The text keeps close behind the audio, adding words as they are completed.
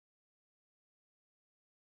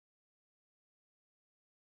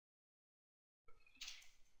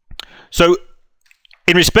So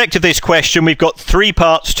in respect of this question, we've got three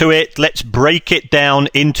parts to it. Let's break it down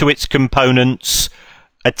into its components,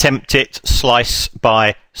 attempt it slice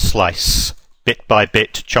by slice, bit by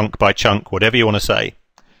bit, chunk by chunk, whatever you want to say.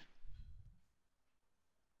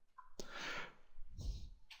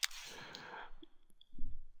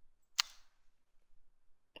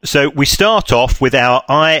 So we start off with our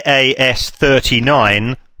IAS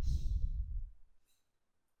 39.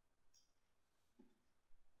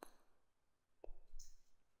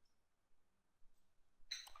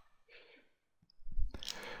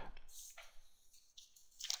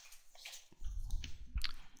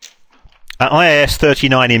 IAS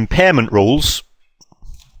 39 impairment rules.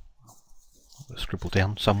 I'll scribble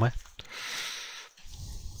down somewhere.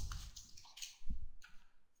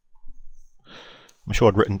 I'm sure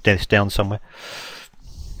I'd written this down somewhere.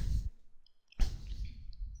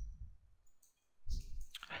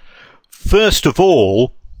 First of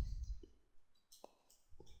all,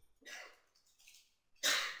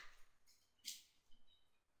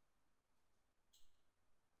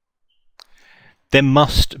 there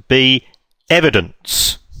must be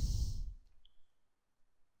evidence.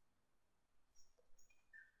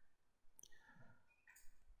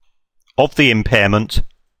 Of the impairment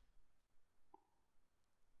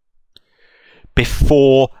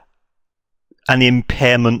before an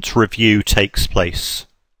impairment review takes place.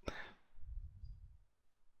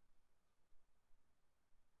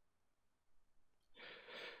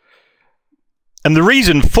 And the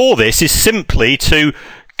reason for this is simply to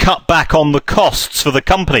cut back on the costs for the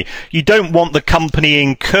company. You don't want the company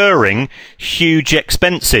incurring huge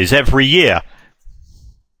expenses every year,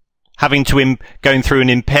 having to going through an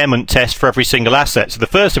impairment test for every single asset. So the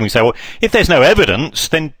first thing we say, well, if there's no evidence,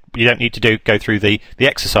 then you don't need to go through the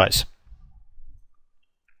exercise.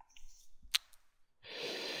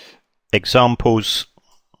 Examples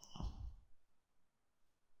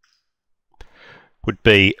would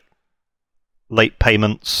be late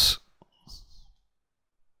payments,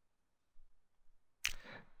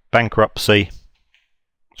 bankruptcy.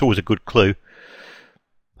 It's always a good clue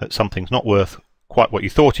that something's not worth quite what you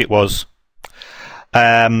thought it was.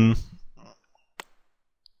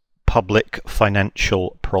 Public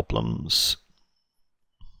financial problems.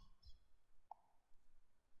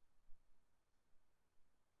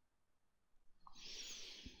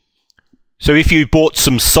 So if you bought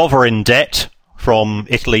some sovereign debt from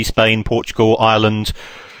Italy, Spain, Portugal, Ireland,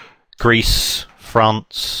 Greece,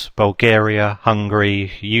 France, Bulgaria,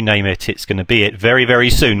 Hungary, you name it, it's going to be it very, very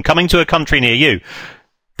soon. Coming to a country near you,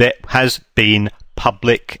 there has been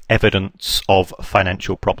public evidence of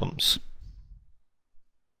financial problems.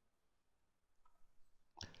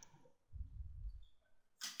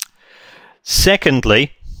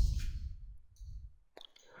 Secondly,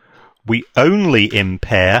 we only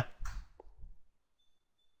impair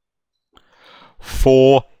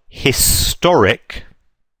for historic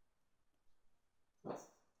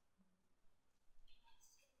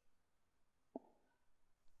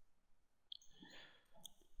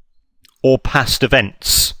or past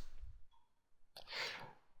events.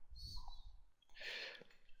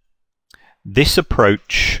 This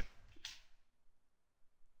approach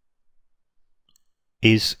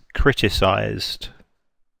is criticized.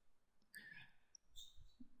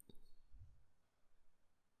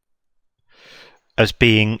 As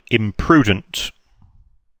being imprudent.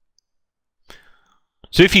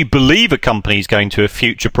 So if you believe a company is going to have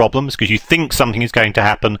future problems because you think something is going to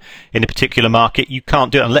happen in a particular market, you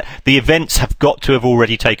can't do it unless the events have got to have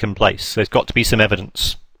already taken place. There's got to be some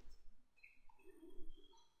evidence.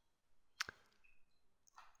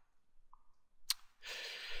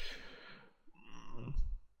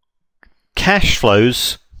 Cash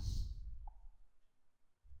flows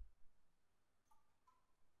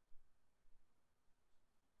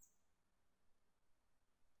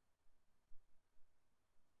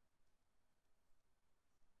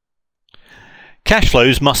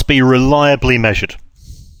must be reliably measured.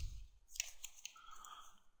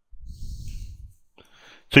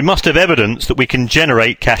 So we must have evidence that we can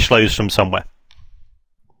generate cash flows from somewhere.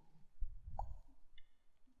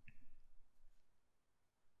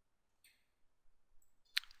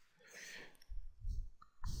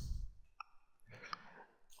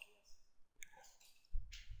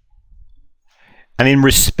 And in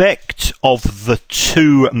respect of the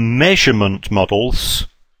two measurement models,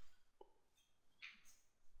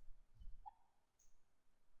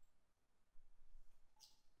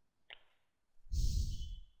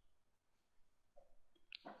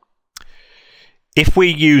 if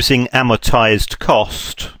we're using amortized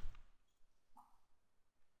cost,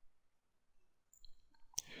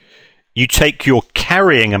 you take your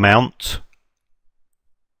carrying amount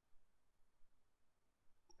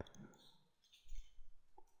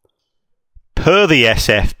per the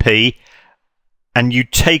SFP, and you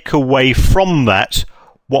take away from that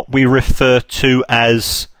what we refer to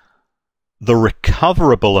as the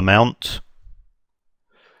recoverable amount,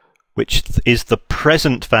 which is the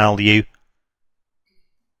present value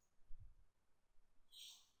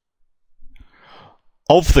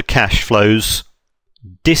of the cash flows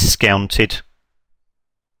discounted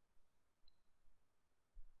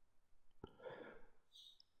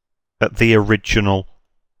at the original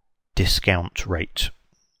discount rate.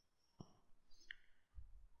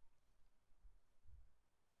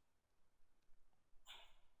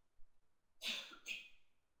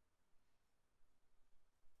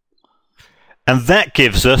 And that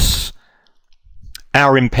gives us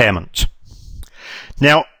our impairment.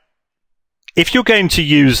 Now, if you're going to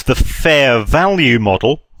use the fair value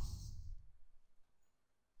model,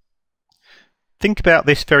 think about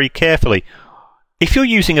this very carefully. If you're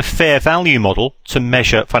using a fair value model to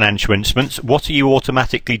measure financial instruments, what are you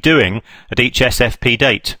automatically doing at each SFP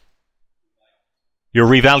date? You're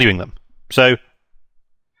revaluing them. So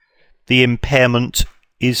the impairment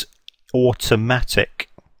is automatic.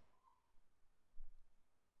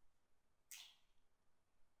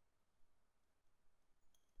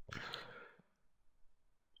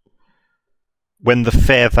 When the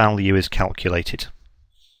fair value is calculated.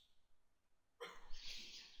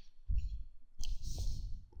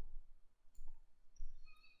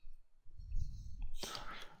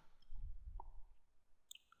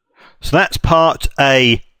 So that's part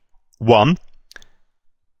A1. And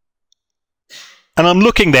I'm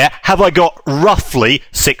looking there, have I got roughly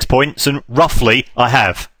 6 points? And roughly I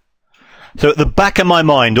have. So at the back of my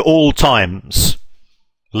mind at all times,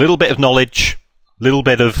 a little bit of knowledge, a little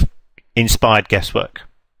bit of inspired guesswork.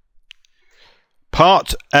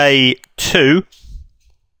 Part A2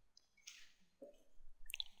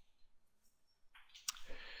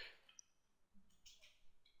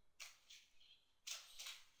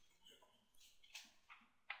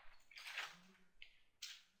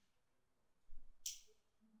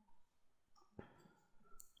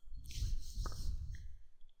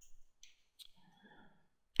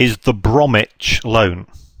 is the Bromwich loan.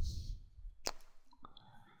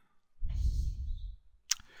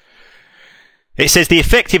 It says the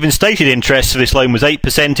effective and stated interest for this loan was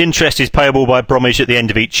 8%. Interest is payable by Bromwich at the end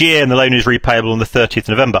of each year, and the loan is repayable on the 30th of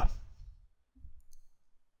November.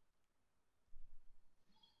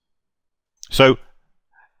 So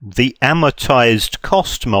the amortized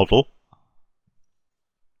cost model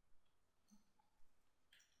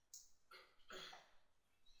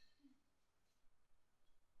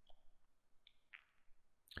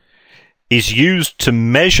is used to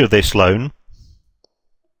measure this loan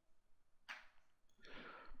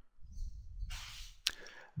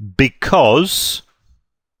because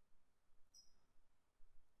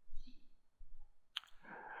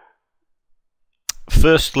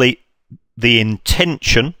firstly, the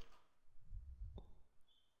intention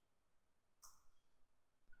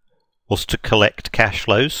was to collect cash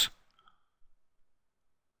flows.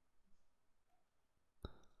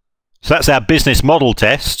 So that's our business model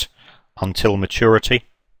test until maturity.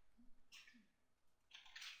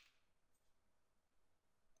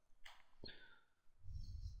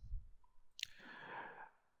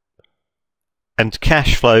 And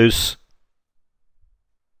cash flows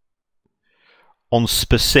on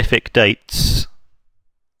specific dates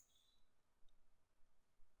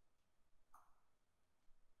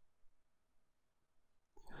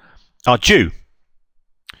are due.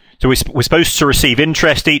 So we're supposed to receive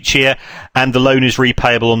interest each year, and the loan is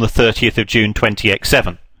repayable on the 30th of June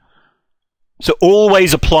 20X7. So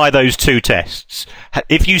always apply those two tests.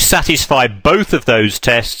 If you satisfy both of those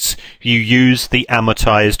tests, you use the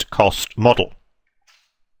amortized cost model.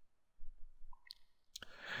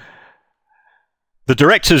 The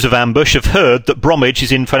directors of Ambush have heard that Bromwich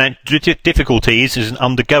is in financial difficulties and is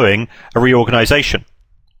undergoing a reorganisation.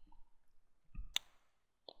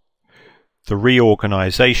 The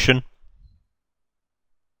reorganisation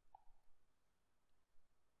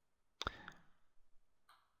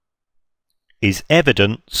is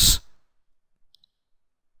evidence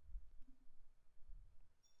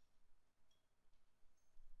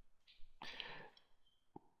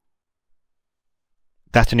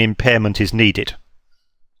that an impairment is needed.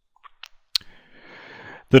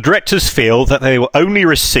 The directors feel that they will only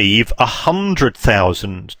receive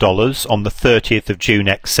 $100,000 on the 30th of June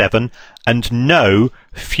X7 and no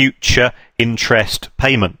future interest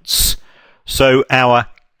payments. So our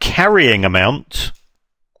carrying amount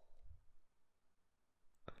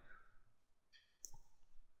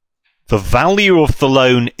the value of the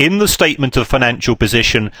loan in the statement of financial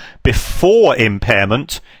position before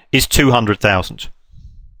impairment is 200,000.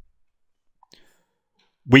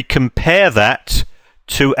 We compare that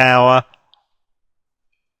to our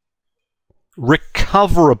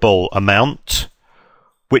recoverable amount,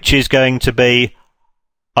 which is going to be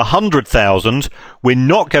 100,000. We're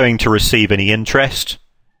not going to receive any interest,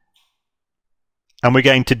 and we're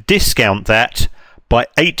going to discount that by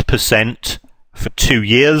 8% for 2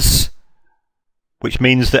 years, which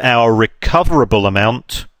means that our recoverable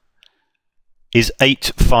amount is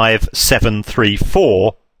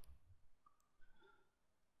 85734.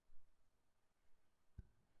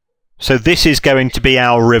 So this is going to be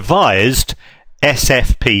our revised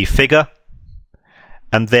SFP figure,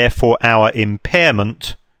 and therefore our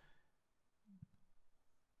impairment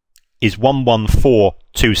is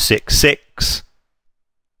 114266.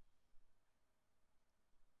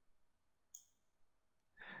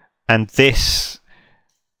 And this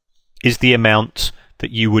is the amount that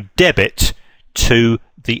you would debit to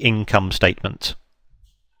the income statement.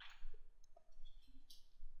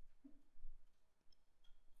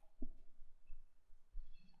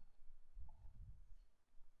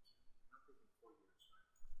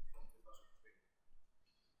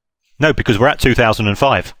 No, because we're at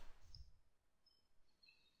 2005.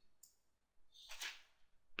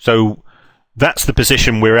 So that's the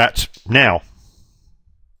position we're at now.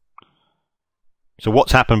 So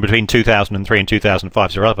what's happened between 2003 and 2005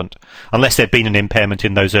 is irrelevant, unless there'd been an impairment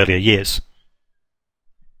in those earlier years.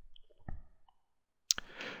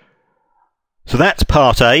 So that's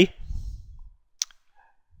part A.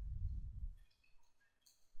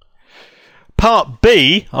 Part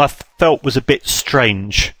B I felt was a bit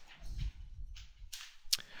strange.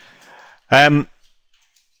 The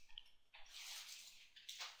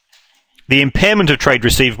impairment of trade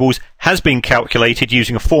receivables has been calculated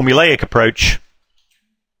using a formulaic approach,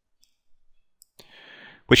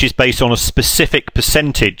 which is based on a specific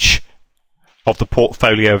percentage of the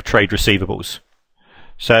portfolio of trade receivables.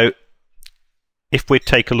 So if we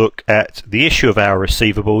take a look at the issue of our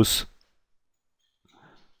receivables,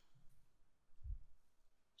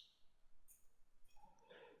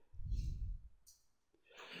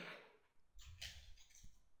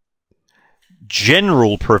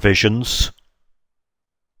 general provisions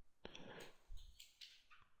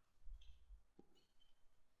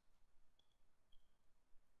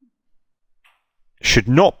should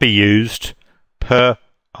not be used per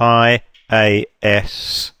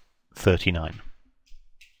IAS 39.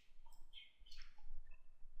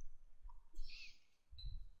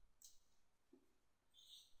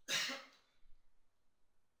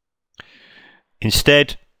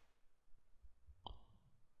 Instead,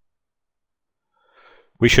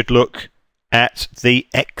 we should look at the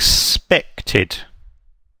expected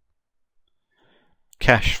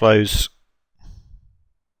cash flows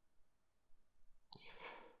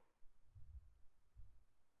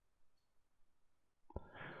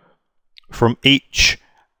from each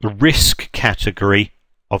risk category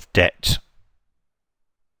of debt.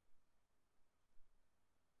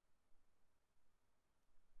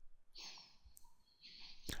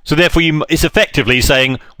 So therefore, it's effectively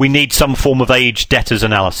saying we need some form of aged debtors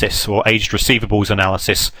analysis or aged receivables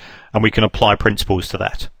analysis, and we can apply principles to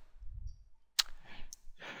that.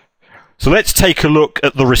 So let's take a look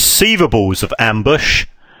at the receivables of Ambush.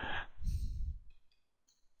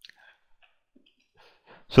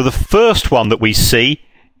 So the first one that we see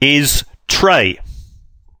is Trey.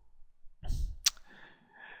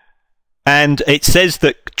 And it says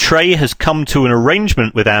that Trey has come to an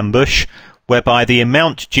arrangement with Ambush whereby the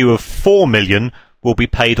amount due of 4 million will be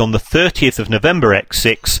paid on the 30th of November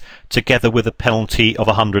X6, together with a penalty of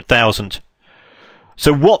 100,000.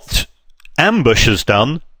 So what Ambush has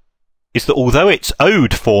done is that although it's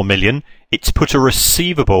owed 4 million, it's put a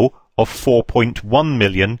receivable of 4.1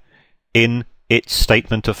 million in its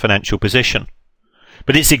statement of financial position.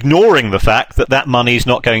 But it's ignoring the fact that that money is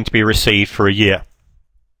not going to be received for a year.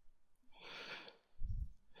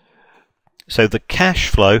 So the cash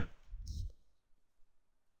flow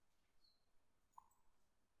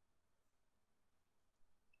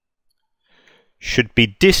should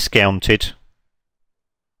be discounted,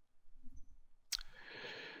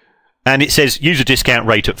 and it says use a discount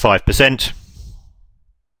rate at 5%.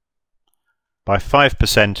 By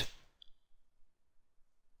 5%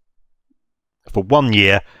 for 1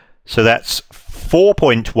 year, so that's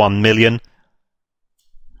 4.1 million.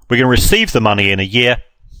 We're going to receive the money in a year.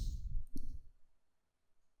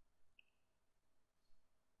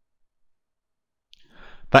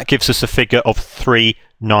 That gives us a figure of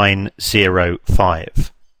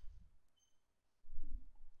 3905.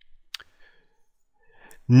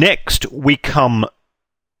 Next, we come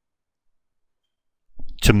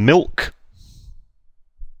to milk.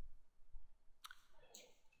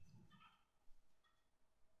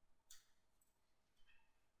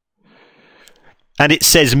 And it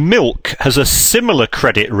says milk has a similar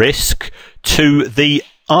credit risk to the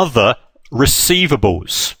other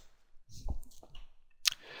receivables.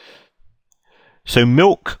 So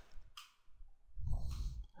milk,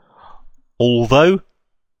 although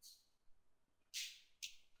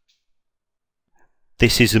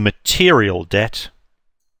this is a material debt,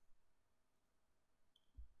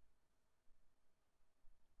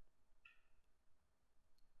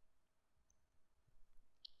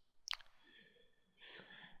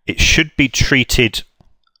 it should be treated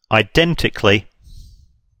identically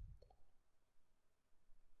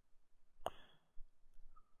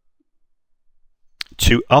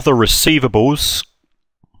to other receivables.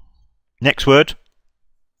 Next word.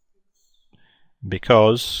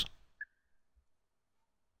 Because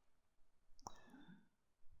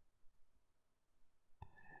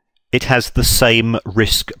it has the same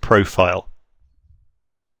risk profile.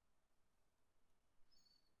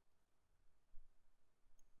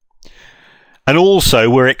 And also,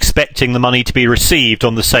 we're expecting the money to be received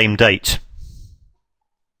on the same date.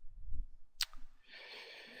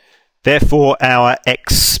 Therefore, our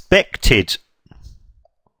expected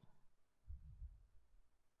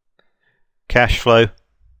cash flow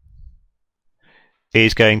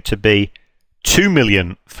is going to be 2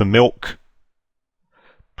 million for milk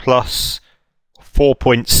plus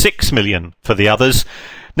 4.6 million for the others.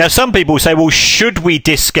 Now, some people say, well, should we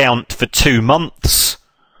discount for 2 months?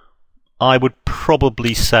 I would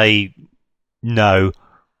probably say no,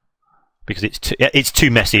 because it's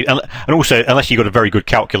too messy. And also, unless you've got a very good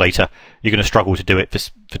calculator, you're going to struggle to do it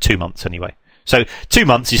for 2 months anyway. So 2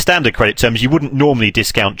 months is standard credit terms. You wouldn't normally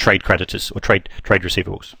discount trade creditors or trade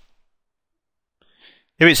receivables.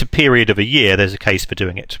 If it's a period of a year, there's a case for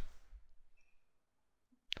doing it.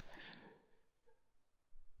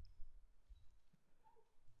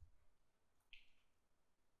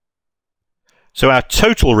 So our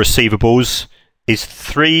total receivables is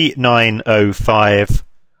 3905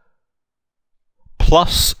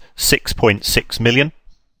 plus 6.6 million.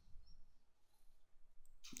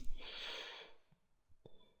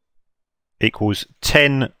 Equals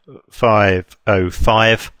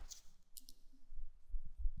 10,505.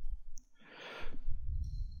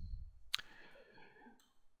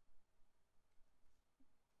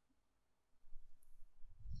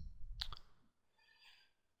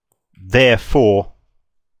 Therefore,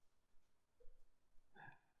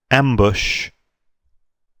 ambush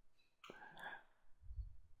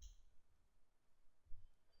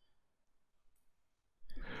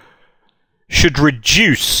should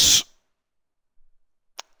reduce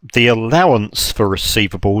the allowance for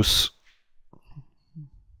receivables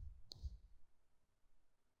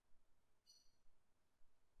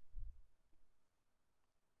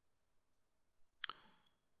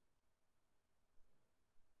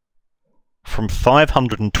from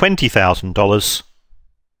 $520,000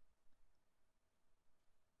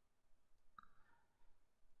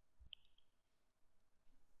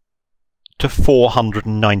 to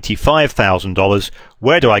 $495,000.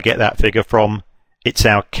 Where do I get that figure from? It's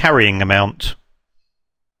our carrying amount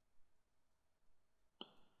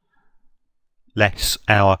less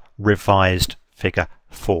our revised figure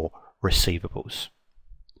for receivables.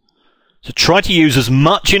 So try to use as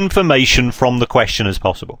much information from the question as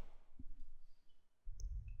possible.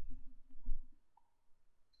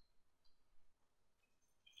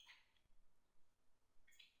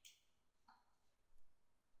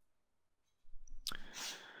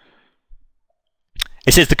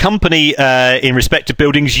 It says the company, in respect to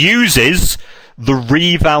buildings, uses the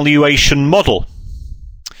revaluation model.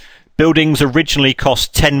 Buildings originally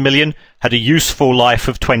cost 10 million, had a useful life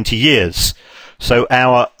of 20 years. So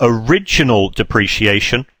our original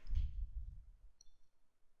depreciation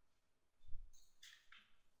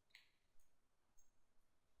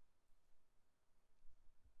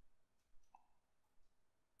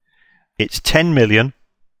it's 10 million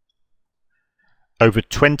over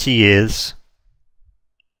 20 years.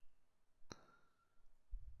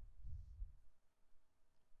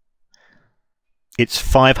 It's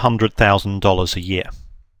 $500,000 a year.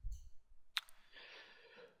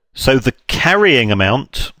 So the carrying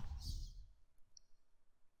amount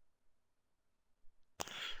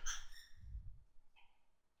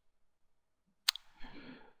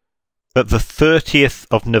at the 30th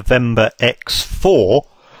of November X4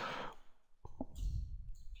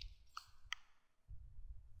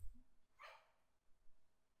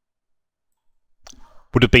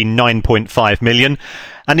 would have been 9.5 million.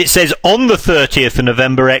 And it says on the 30th of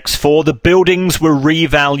November X4, the buildings were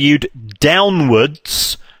revalued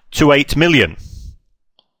downwards to 8 million.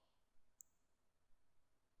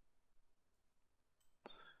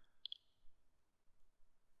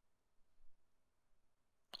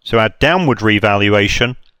 So our downward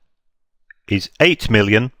revaluation is 8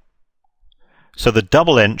 million. So the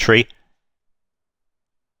double entry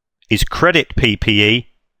is credit PPE,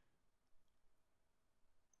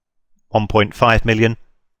 1.5 million.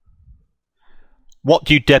 What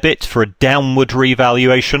do you debit for a downward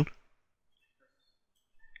revaluation?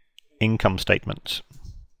 Income statement.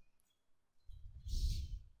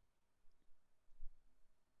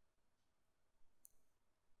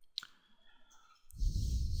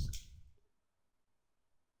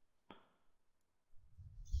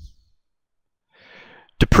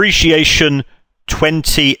 Depreciation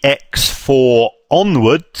 20x4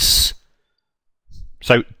 onwards.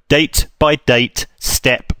 So date by date,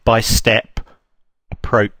 step by step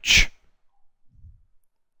approach.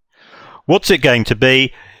 What's it going to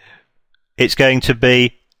be? It's going to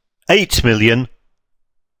be 8 million.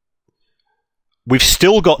 We've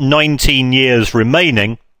still got 19 years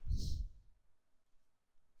remaining.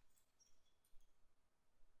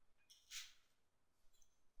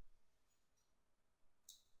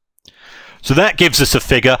 So that gives us a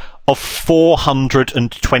figure of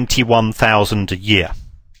 421,000 a year.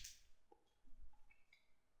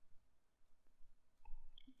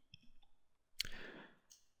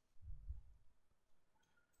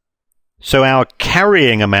 So our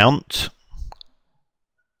carrying amount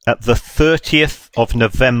at the 30th of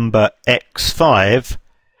November X5,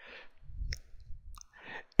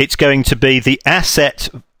 it's going to be the asset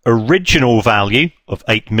original value of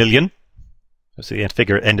 8 million. That's the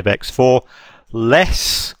figure at end of X4,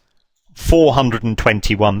 less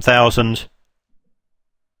 421,000.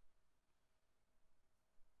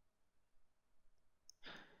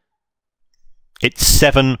 It's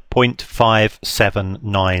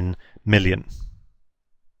 7.579 million.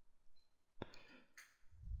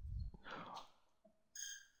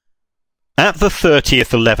 At the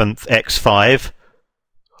 30th 11th X5,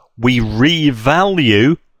 we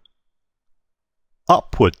revalue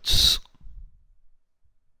upwards.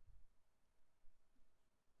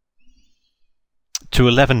 To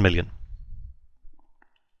 11 million.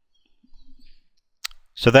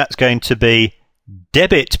 So that's going to be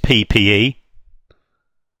debit PPE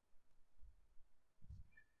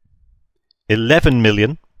 11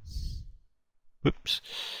 million. Whoops.